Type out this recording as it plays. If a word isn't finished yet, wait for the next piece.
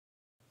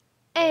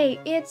Hey,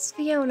 it's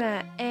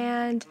Fiona,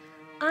 and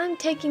I'm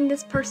taking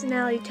this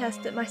personality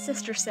test that my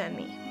sister sent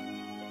me.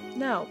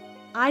 No,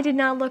 I did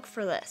not look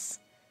for this.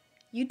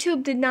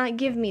 YouTube did not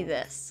give me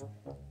this.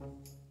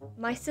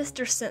 My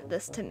sister sent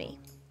this to me.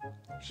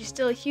 She's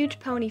still a huge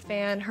pony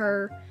fan.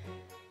 Her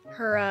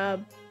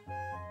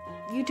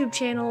YouTube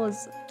channel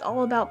is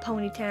all about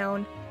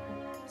Ponytown.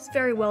 It's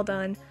very well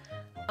done.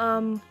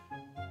 Now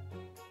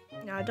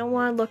I don't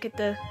want to look at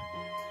the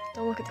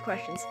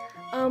questions.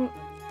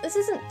 This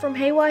isn't from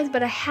Haywise,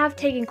 but I have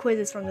taken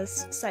quizzes from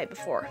this site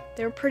before.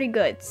 They were pretty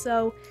good,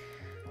 so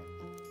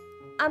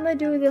I'm gonna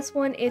do this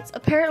one. It's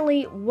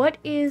apparently, what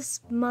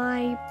is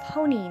my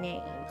pony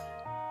name?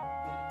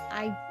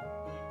 I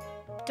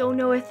don't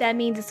know if that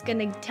means it's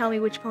gonna tell me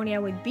which pony I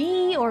would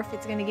be, or if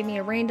it's gonna give me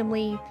a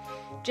randomly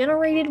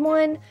generated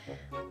one.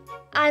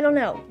 I don't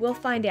know. We'll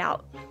find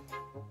out.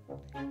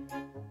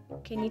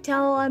 Can you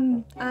tell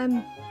I'm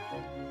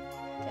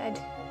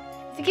dead?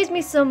 If it gives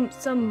me some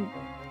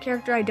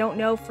character I don't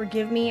know,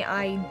 forgive me.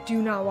 I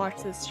do not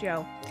watch this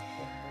show.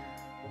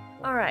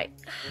 Alright.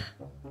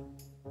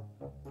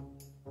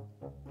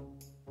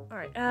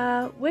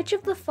 Which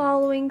of the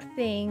following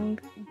thing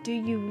do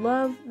you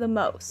love the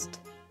most?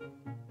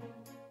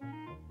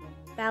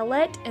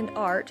 Ballet and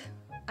art.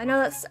 I know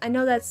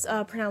that's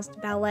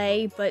pronounced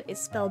ballet, but it's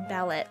spelled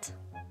ballet.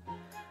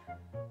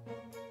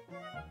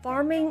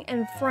 Farming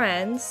and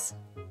friends.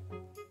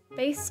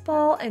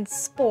 Baseball and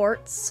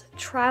sports.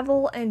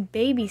 Travel and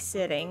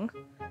babysitting.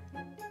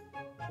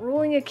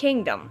 Ruling a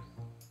kingdom.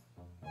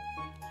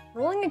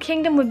 Ruling a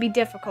kingdom would be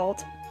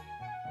difficult.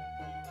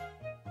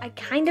 I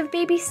kind of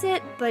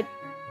babysit, but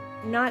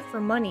not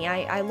for money.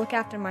 I look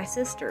after my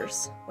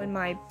sisters when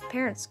my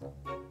parents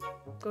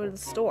go to the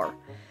store.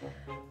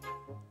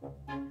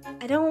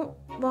 I don't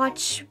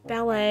watch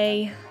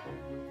ballet.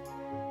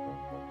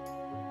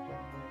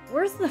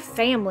 Where's the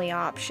family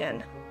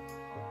option?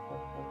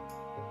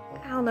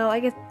 I don't know.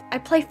 I guess I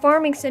play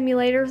farming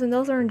simulators and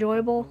those are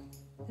enjoyable.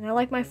 And I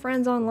like my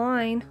friends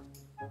online.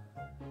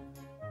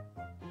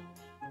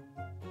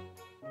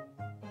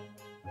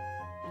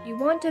 You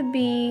want to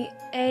be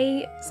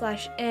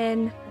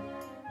A/N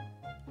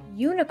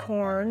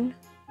unicorn,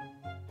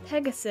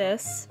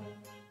 Pegasus,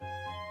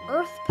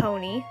 Earth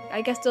pony.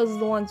 I guess those are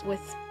the ones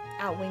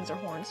without wings or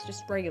horns,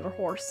 just regular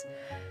horse.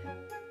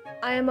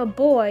 I am a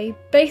boy,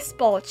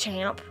 baseball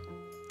champ.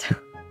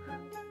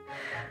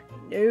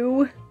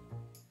 No.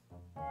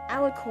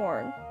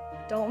 Alicorn.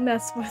 Don't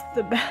mess with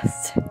the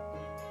best.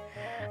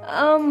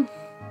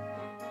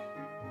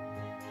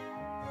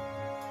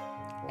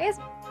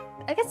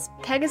 I guess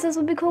Pegasus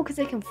would be cool because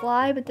they can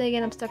fly, but then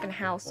again, I'm stuck in a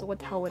house, so what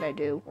the hell would I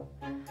do?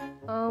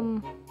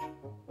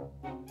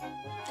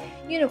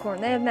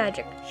 Unicorn, they have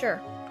magic. Sure,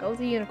 go with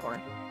the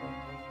unicorn.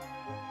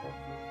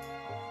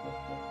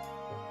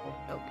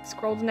 Oh,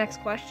 scroll to the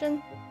next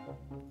question.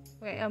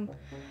 Okay,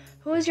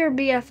 who is your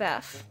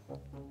BFF?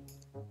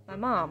 My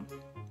mom.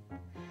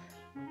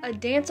 A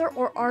dancer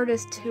or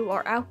artist who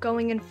are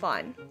outgoing and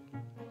fun.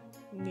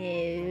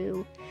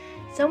 No.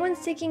 Someone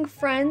seeking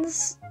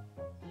friends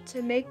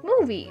to make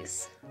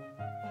movies.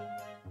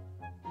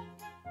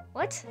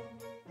 What?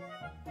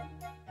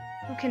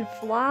 Who can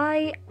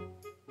fly?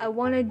 I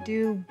want to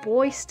do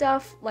boy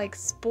stuff, like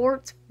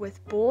sports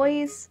with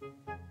boys.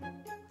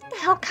 What the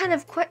hell kind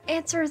of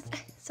answers?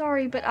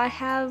 Sorry, but I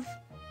have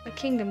a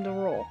kingdom to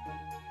rule.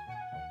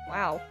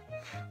 Wow.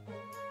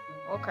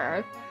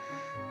 Okay.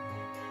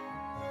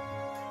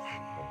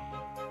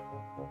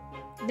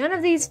 None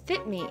of these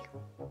fit me.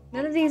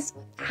 None of these.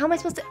 How am I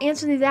supposed to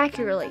answer these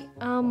accurately?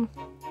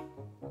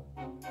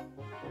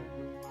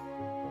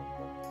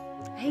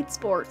 I hate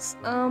sports.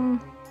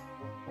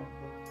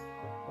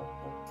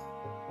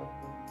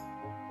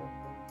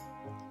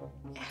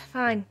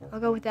 Fine, I'll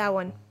go with that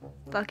one.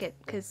 Fuck it,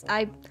 because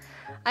I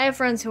have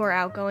friends who are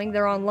outgoing.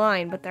 They're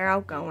online, but they're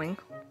outgoing.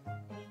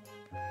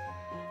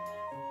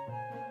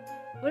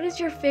 What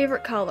is your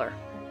favorite color?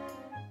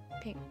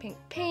 Pink, pink,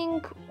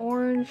 pink,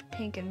 orange,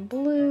 pink and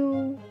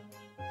blue,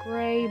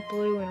 gray,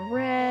 blue and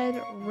red,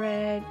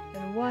 red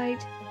and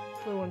white,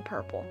 blue and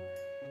purple.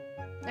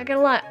 Not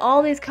gonna lie,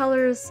 all these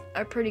colors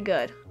are pretty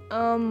good.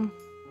 I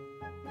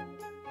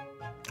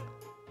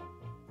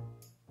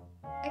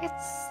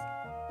guess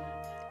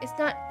it's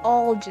not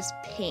all just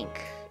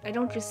pink. I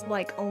don't just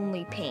like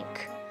only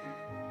pink.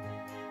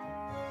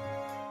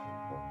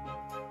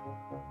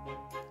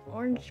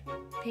 Orange,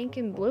 pink,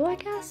 and blue, I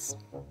guess?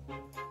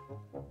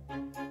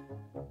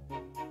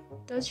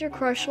 Does your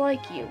crush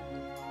like you?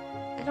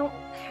 I don't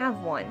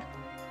have one.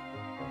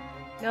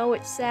 No,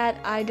 it's sad.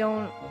 I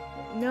don't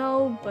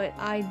know, but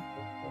I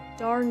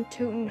darn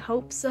tootin'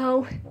 hope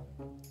so.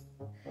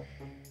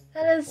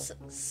 That is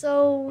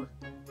so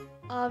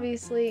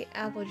obviously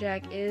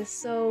Applejack is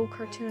so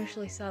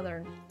cartoonishly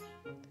southern.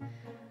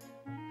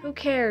 Who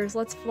cares?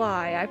 Let's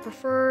fly. I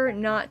prefer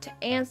not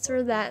to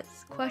answer that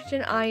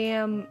question. I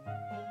am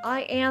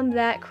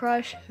that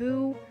crush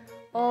who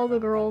all the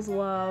girls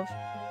love.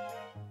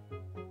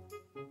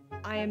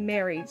 I am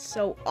married,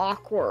 so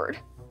awkward.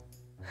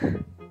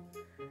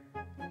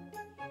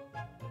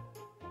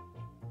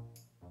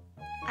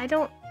 I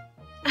don't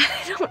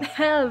I don't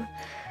have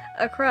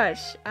a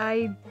crush.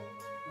 I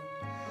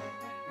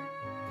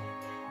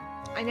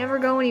never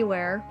go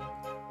anywhere.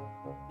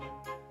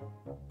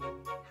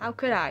 How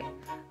could I?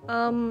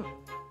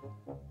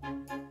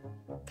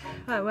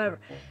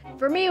 Whatever.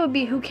 For me, it would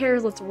be who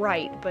cares, let's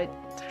write, but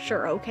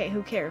sure, okay,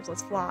 who cares,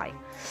 let's fly.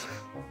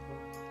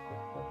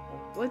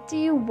 What do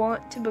you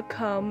want to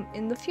become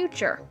in the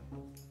future?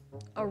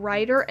 A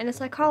writer and a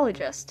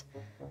psychologist.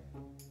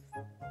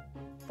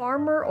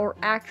 Farmer or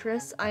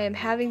actress, I am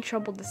having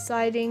trouble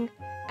deciding.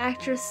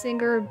 Actress,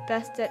 singer,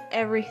 best at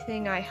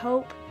everything, I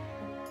hope.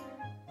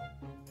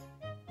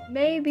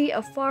 Maybe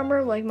a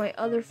farmer like my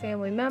other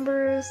family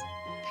members.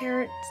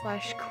 Parent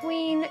 /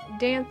 queen,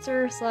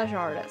 dancer /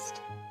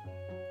 artist.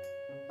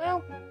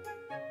 Well,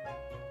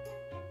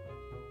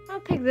 I'll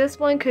pick this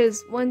one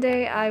because one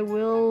day I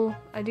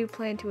do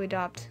plan to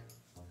adopt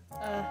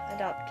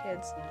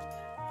kids.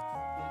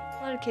 A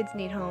lot of kids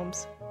need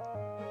homes.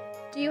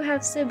 Do you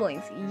have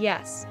siblings?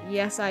 Yes.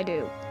 Yes, I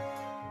do.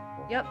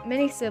 Yep,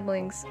 many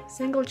siblings.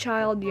 Single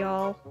child,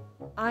 y'all.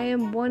 I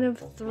am one of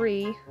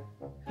 3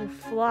 who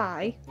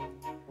fly.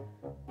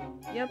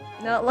 Yep,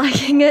 not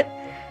liking it.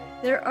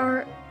 They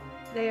are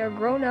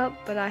grown up,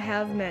 but I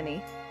have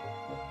many.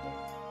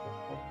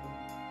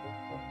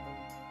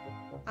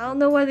 I don't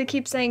know why they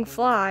keep saying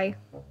fly.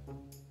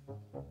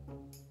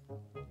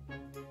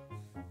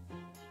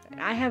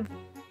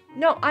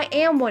 No, I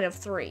am one of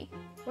 3.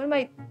 What am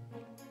I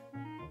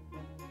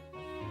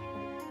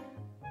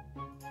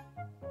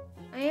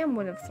am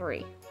one of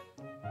 3.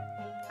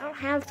 I don't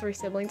have 3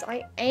 siblings.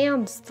 I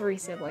am 3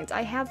 siblings.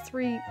 I have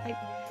 3.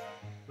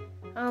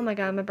 Oh my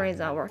god, my brain's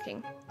not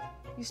working.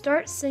 You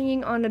start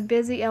singing on a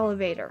busy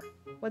elevator.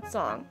 What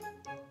song?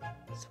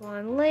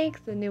 Swan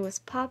Lake, the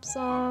newest pop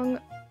song.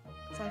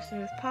 It's actually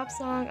the newest pop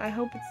song. I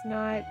hope it's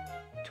not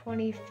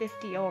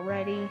 2050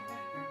 already.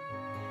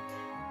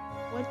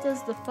 What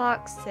does the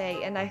fox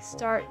say? And I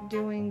start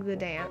doing the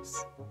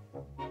dance.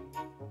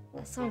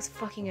 That song's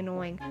fucking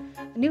annoying.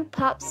 A new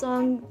pop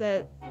song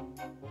that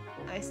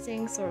I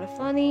sing sort of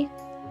funny.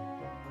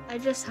 I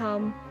just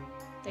hum.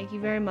 Thank you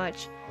very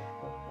much.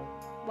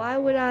 Why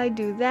would I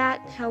do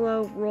that?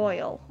 Hello,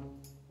 Royal.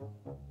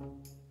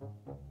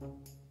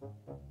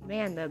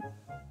 Man,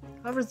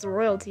 whoever's the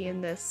royalty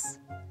in this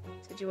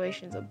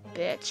situation's a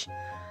bitch.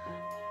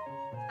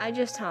 I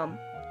just hum.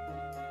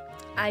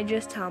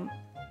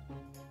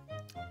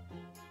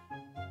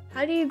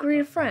 How do you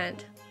greet a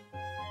friend?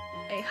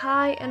 A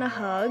hi and a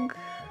hug,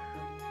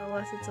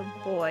 unless it's a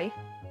boy.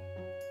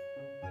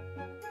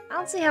 I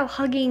don't see how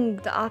hugging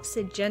the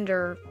opposite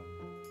gender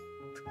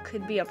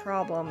could be a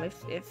problem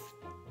if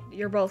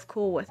you're both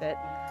cool with it.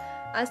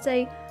 I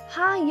say,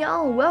 hi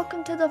y'all,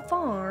 welcome to the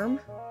farm.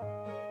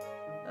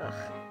 Ugh.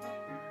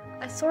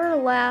 I sort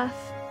of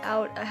laugh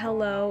out a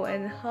hello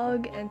and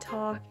hug and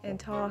talk and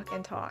talk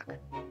and talk.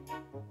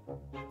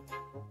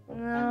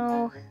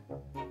 No.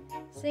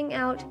 Sing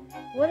out,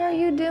 what are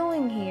you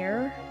doing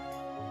here?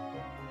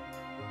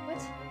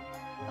 What?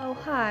 Oh,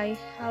 hi,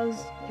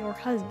 how's your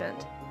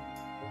husband?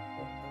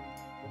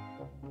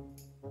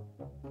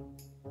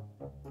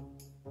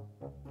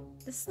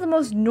 This is the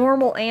most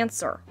normal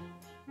answer.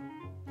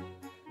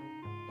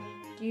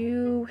 Do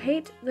you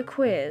hate the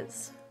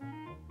quiz?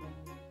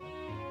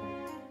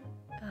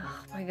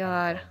 Oh my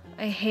god.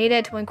 I hate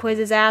it when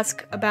quizzes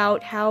ask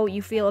about how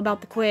you feel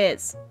about the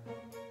quiz. ...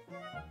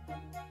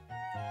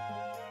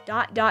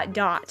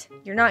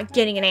 You're not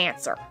getting an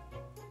answer.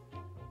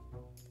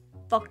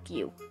 Fuck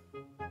you.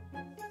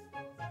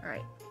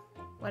 Alright.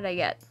 What'd I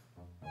get?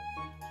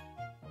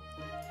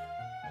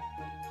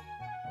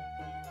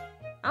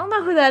 I don't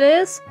know who that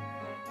is.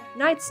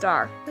 Night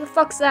Star. Who the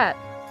fuck's that?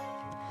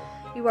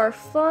 You are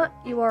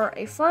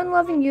a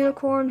fun-loving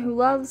unicorn who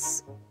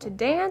loves to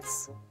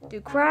dance,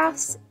 do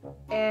crafts,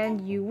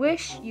 and you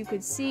wish you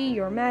could see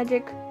your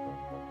magic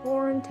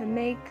horn to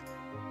make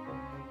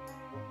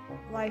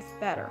life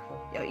better.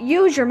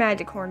 Use your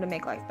magic horn to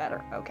make life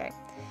better. Okay.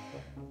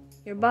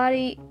 Your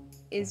body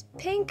is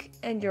pink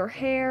and your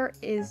hair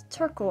is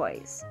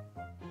turquoise.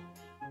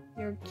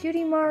 Your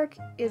cutie mark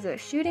is a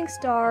shooting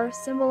star,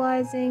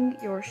 symbolizing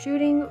your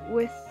shooting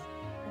with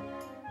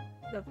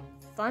the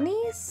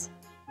funnies?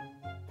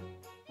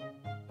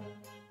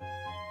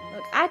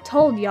 Look, I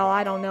told y'all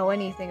I don't know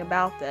anything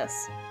about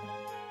this.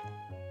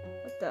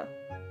 What the?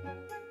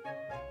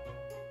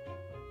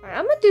 Alright,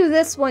 I'm gonna do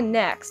this one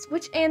next.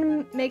 Which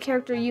anime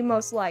character you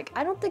most like?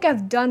 I don't think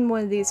I've done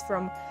one of these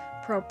from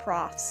Pro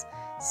Profs.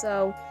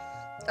 So,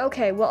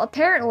 okay, well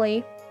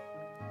apparently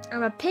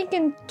I'm a pink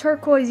and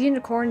turquoise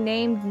unicorn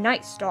named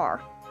Night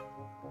Star.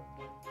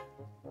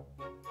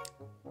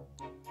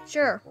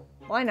 Sure,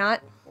 why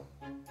not?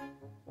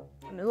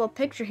 And the little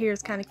picture here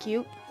is kind of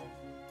cute.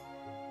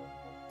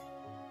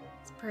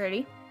 It's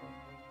pretty.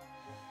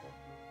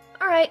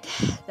 Alright,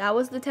 that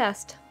was the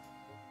test.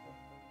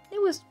 It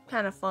was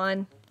kind of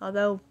fun,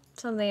 although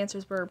some of the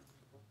answers were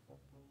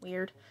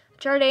weird. I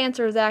tried to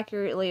answer as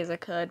accurately as I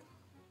could.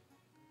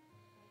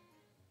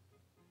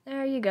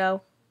 There you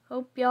go.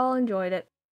 Hope y'all enjoyed it.